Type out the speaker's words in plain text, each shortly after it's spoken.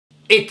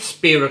It's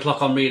beer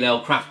o'clock on Real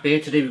Ale Craft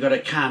Beer. Today we've got a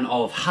can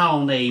of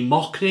Halne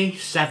Mocne,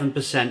 7%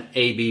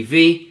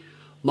 ABV.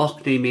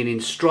 Mocne meaning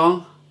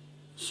strong,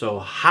 so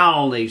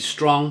Halne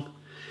strong.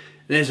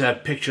 There's a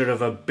picture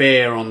of a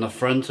bear on the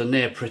front and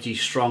they're pretty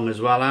strong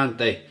as well, aren't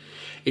they?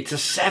 It's a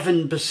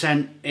 7%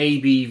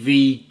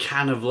 ABV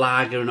can of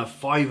lager in a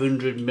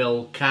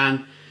 500ml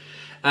can.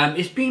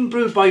 It's been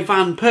brewed by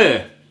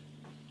Pur.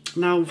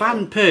 Now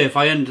Pur, if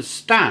I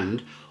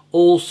understand,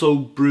 also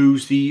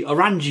brews the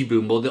Orange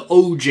Boom or the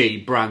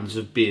OJ brands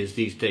of beers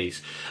these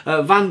days.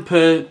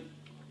 Pur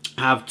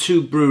have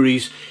two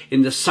breweries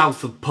in the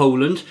south of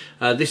Poland.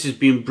 This has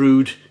been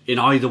brewed in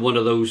either one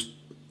of those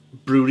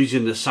breweries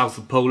in the south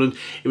of Poland.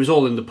 It was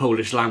all in the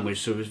Polish language,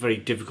 so it was very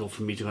difficult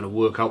for me to kind of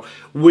work out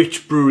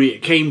which brewery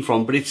it came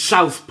from, but it's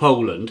South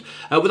Poland.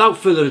 Without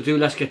further ado,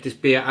 let's get this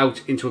beer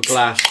out into a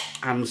glass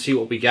and see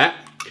what we get.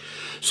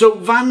 So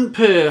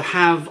Pur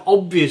have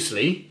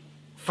obviously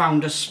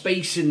found a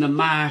space in the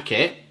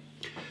market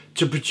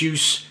to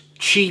produce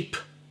cheap,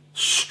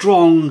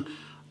 strong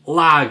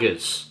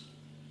lagers.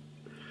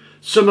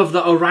 Some of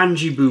the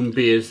Orange Boom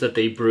beers that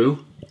they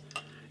brew,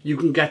 you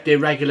can get their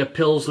regular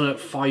Pilsner at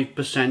 5%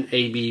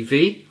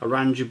 ABV,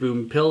 Orange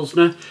Boom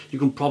Pilsner. You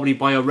can probably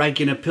buy a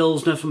regular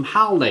Pilsner from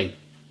Halne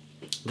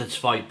that's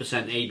 5%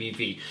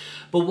 ABV.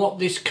 But what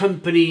this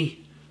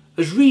company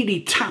has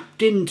really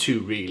tapped into,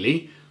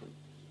 really,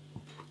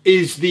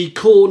 is the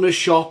corner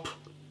shop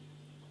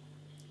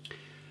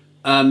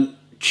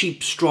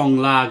cheap strong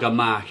lager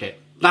market.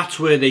 That's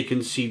where they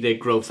can see their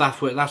growth. That's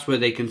where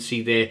they can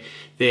see their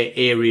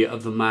area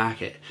of the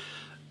market.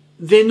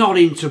 They're not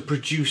into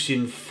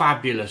producing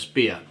fabulous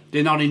beer.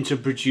 They're not into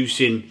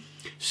producing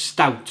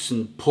stouts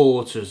and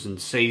porters and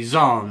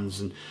saisons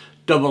and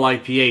double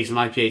IPAs and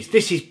IPAs.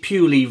 This is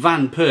purely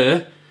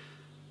Pur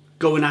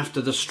going after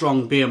the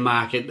strong beer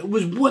market that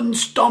was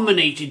once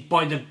dominated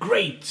by the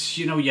greats,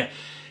 you know, your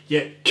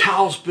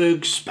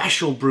Carlsberg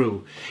Special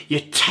Brew,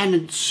 your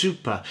Tennant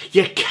Super,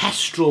 your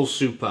Kestrel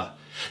Super.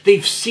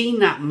 They've seen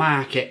that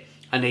market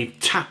and they've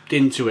tapped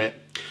into it,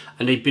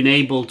 and they've been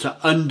able to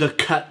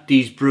undercut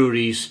these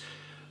breweries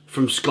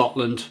from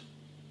Scotland.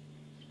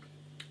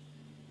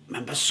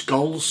 Remember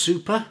Skull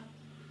Super?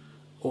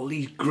 All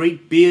these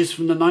great beers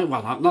from the night.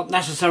 Well, not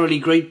necessarily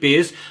great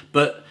beers,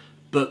 but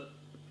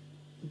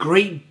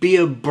great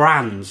beer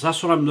brands.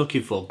 That's what I'm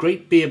looking for.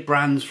 Great beer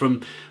brands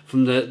from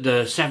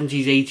the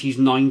 70s, 80s,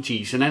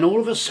 90s. And then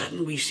all of a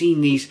sudden we've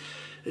seen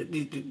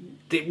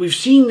we've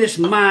seen this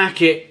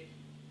market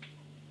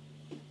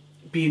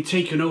being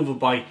taken over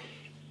by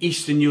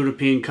Eastern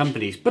European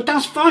companies. But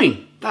that's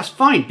fine. That's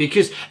fine,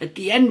 because at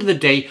the end of the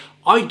day,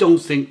 I don't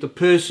think the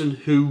person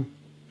who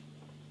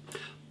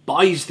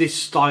buys this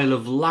style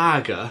of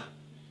lager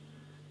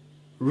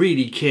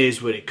really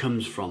cares where it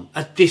comes from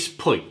at this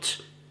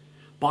point.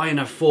 Buying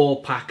a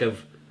 4-pack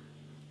of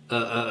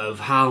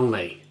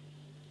Halne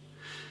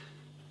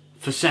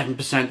for 7%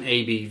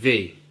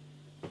 ABV.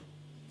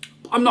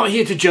 I'm not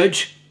here to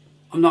judge.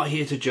 I'm not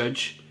here to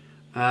judge.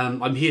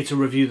 I'm here to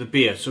review the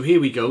beer. So here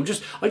we go.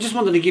 I just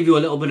wanted to give you a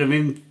little bit of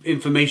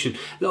information, a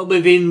little bit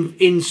of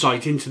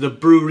insight into the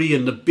brewery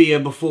and the beer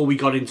before we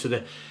got into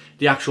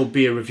the actual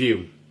beer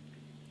review.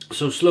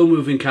 So slow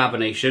moving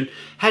carbonation.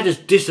 Head has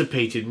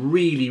dissipated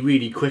really,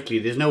 really quickly.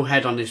 There's no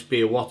head on this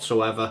beer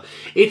whatsoever.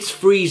 It's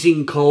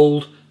freezing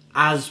cold,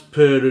 as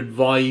per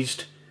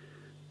advised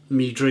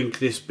me drink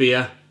this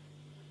beer.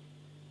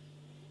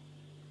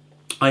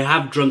 I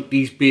have drunk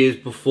these beers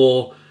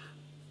before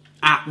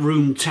at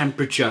room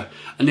temperature,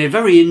 and they're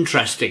very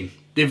interesting.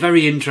 They're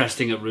very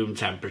interesting at room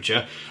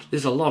temperature.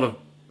 There's a lot of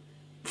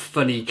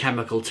funny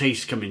chemical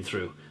taste coming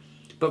through.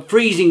 But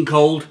freezing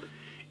cold,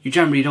 you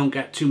generally don't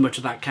get too much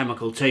of that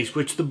chemical taste,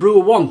 which the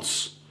brewer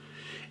wants.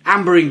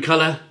 Amber in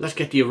colour. Let's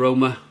get the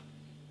aroma.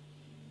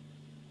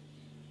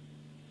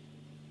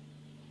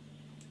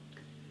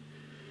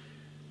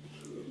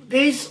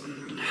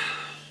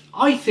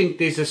 I think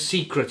there's a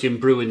secret in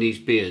brewing these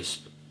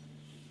beers.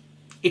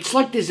 It's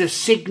like there's a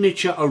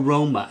signature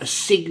aroma, a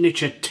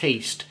signature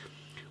taste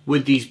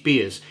with these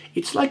beers.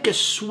 It's like a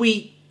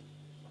sweet,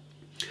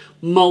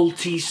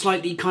 malty,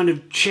 slightly kind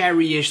of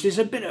cherryish. There's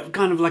a bit of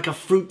kind of like a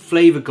fruit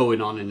flavour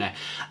going on in there.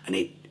 And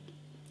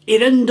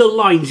it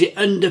underlines, it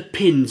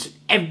underpins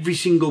every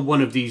single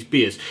one of these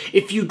beers.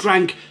 If you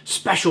drank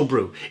Special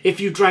Brew,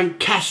 if you drank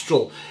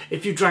Kestrel,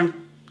 if you drank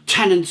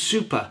Tennant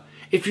Super,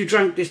 if you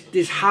drank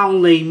this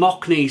Halne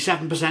Mocne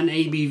 7%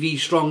 ABV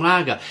strong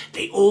lager,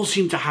 they all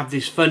seem to have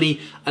this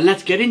funny, and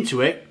let's get into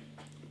it,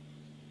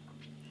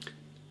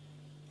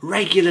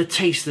 regular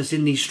taste that's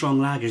in these strong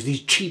lagers,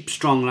 these cheap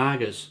strong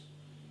lagers.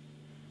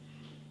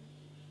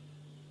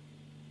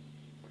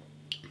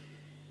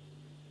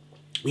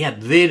 Yeah,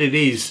 there it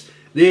is.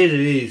 There it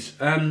is.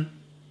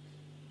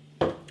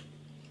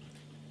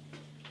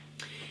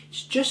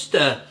 It's just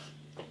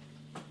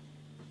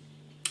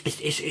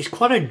it's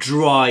quite a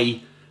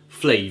dry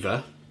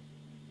flavour.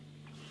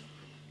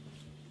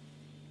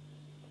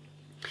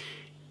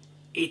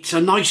 It's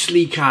a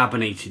nicely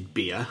carbonated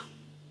beer.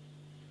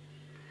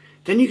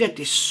 Then you get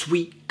this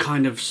sweet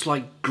kind of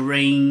slight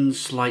grain,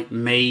 slight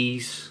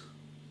maize.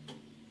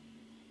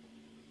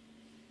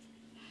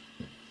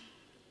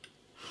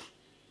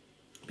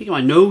 Making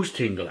my nose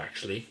tingle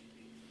actually.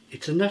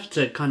 It's enough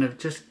to kind of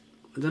just,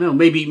 I don't know,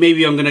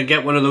 maybe I'm gonna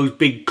get one of those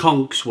big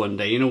conchs one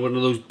day, you know, one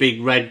of those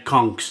big red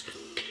conchs,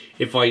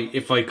 if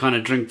I kind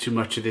of drink too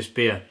much of this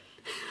beer.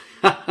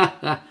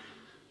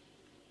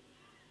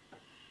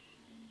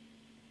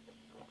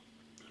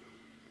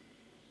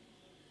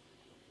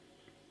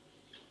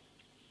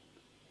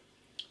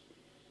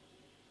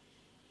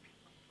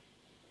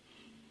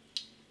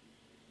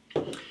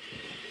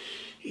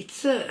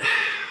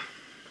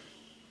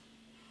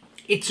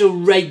 It's a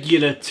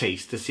regular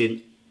taste that's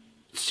in,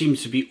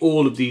 seems to be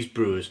all of these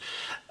brewers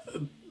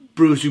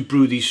who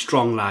brew these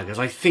strong lagers.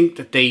 I think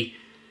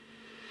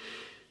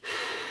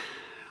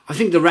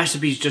the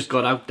recipe's just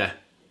got out there.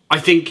 I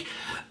think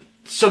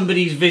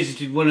somebody's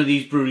visited one of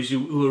these breweries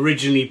who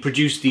originally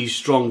produced these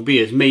strong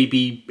beers.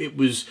 Maybe it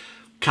was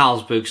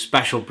Carlsberg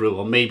Special Brew,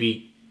 or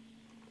maybe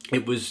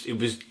it was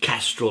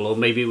Kestrel, or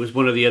maybe it was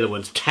one of the other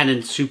ones,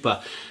 Tennant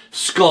Super,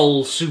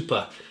 Skull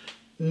Super.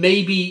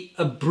 Maybe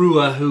a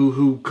brewer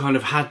who kind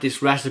of had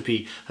this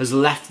recipe has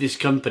left this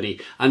company,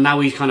 and now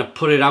he's kind of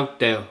put it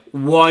out there,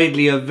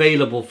 widely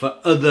available for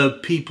other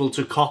people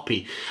to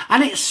copy.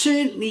 And it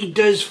certainly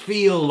does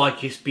feel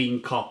like it's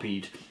being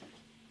copied.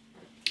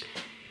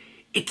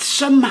 It's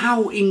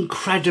somehow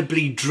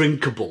incredibly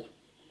drinkable.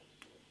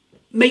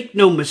 Make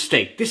no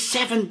mistake, this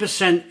 7%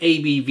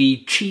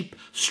 ABV cheap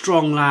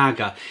strong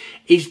lager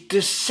is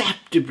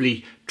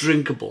deceptively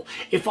drinkable.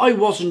 If I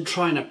wasn't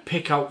trying to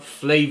pick out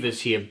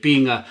flavours here,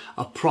 being a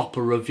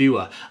proper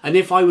reviewer, and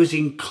if I was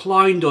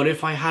inclined, or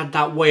if I had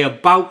that way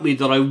about me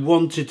that I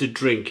wanted to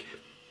drink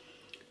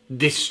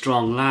this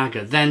strong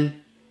lager,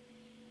 then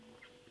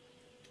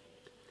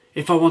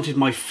if I wanted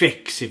my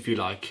fix, if you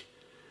like,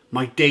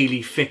 my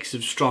daily fix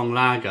of strong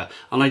lager,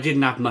 and I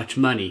didn't have much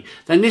money,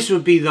 then this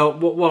would be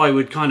what I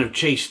would kind of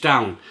chase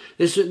down.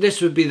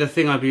 This would be the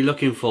thing I'd be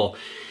looking for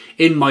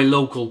in my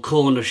local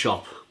corner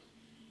shop.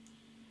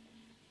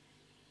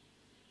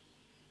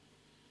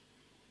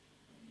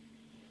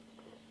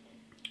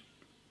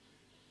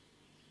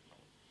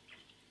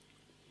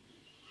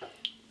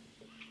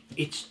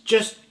 It's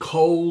just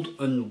cold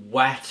and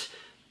wet.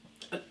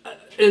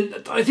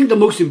 And I think the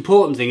most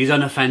important thing is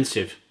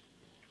unoffensive.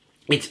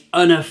 It's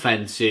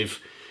unoffensive.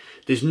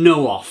 There's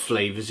no off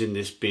flavours in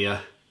this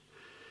beer.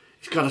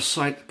 It's got a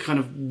slight kind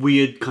of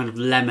weird kind of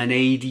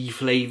lemonade-y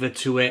flavour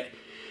to it.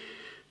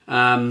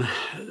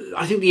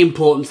 I think the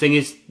important thing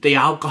is the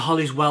alcohol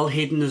is well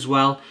hidden as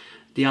well.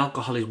 The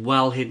alcohol is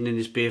well hidden in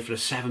this beer for a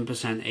 7%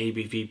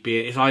 ABV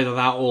beer. It's either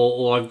that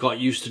or I've got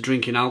used to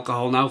drinking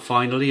alcohol now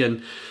finally,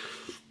 and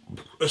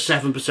a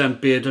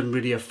 7% beer doesn't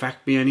really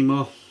affect me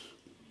anymore.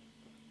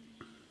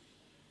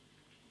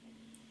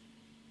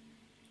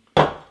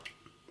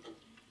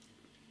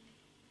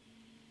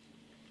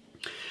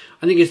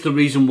 I think it's the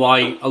reason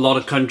why a lot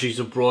of countries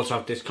have brought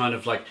out this kind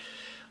of like,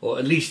 or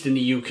at least in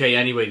the UK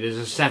anyway, there's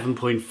a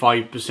 7.5%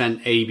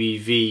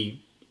 ABV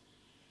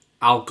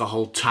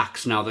alcohol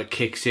tax now that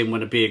kicks in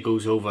when a beer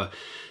goes over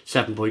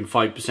 7.5%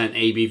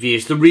 ABV.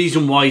 It's the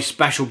reason why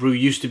Special Brew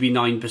used to be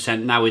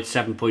 9%, now it's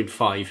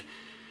 7.5%.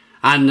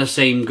 And the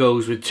same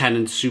goes with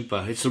Tennant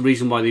Super. It's the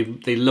reason why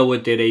they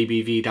lowered their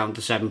ABV down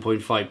to 7.5%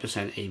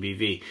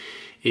 ABV,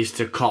 is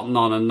to cotton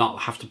on and not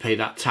have to pay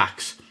that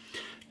tax.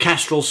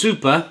 Kestrel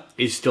Super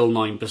is still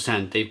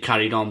 9%. They've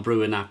carried on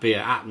brewing that beer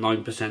at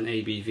 9%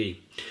 ABV.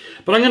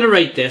 But I'm going to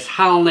rate this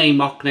Halne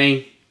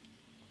Mocne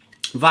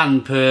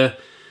Van Pur.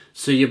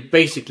 So you're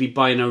basically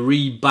buying a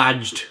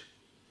rebadged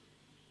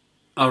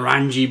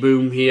Orange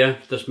Boom here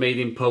that's made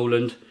in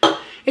Poland.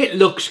 It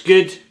looks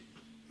good.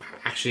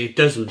 Actually, it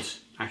doesn't.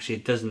 Actually,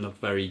 it doesn't look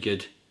very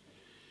good.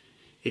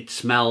 It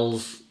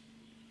smells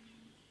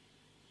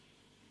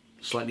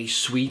slightly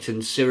sweet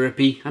and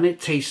syrupy, and it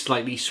tastes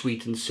slightly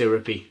sweet and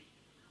syrupy.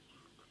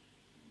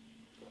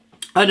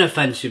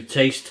 Unoffensive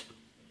taste.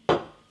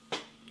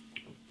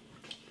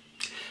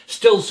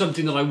 Still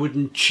something that I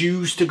wouldn't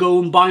choose to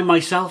go and buy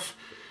myself.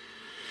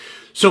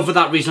 So for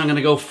that reason, I'm going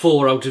to go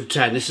 4 out of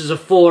 10. This is a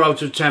 4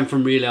 out of 10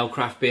 from Real Ale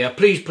Craft Beer.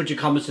 Please put your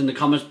comments in the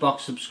comments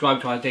box.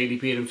 Subscribe to our daily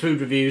beer and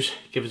food reviews.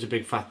 Give us a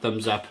big fat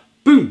thumbs up.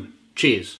 Boom! Cheers.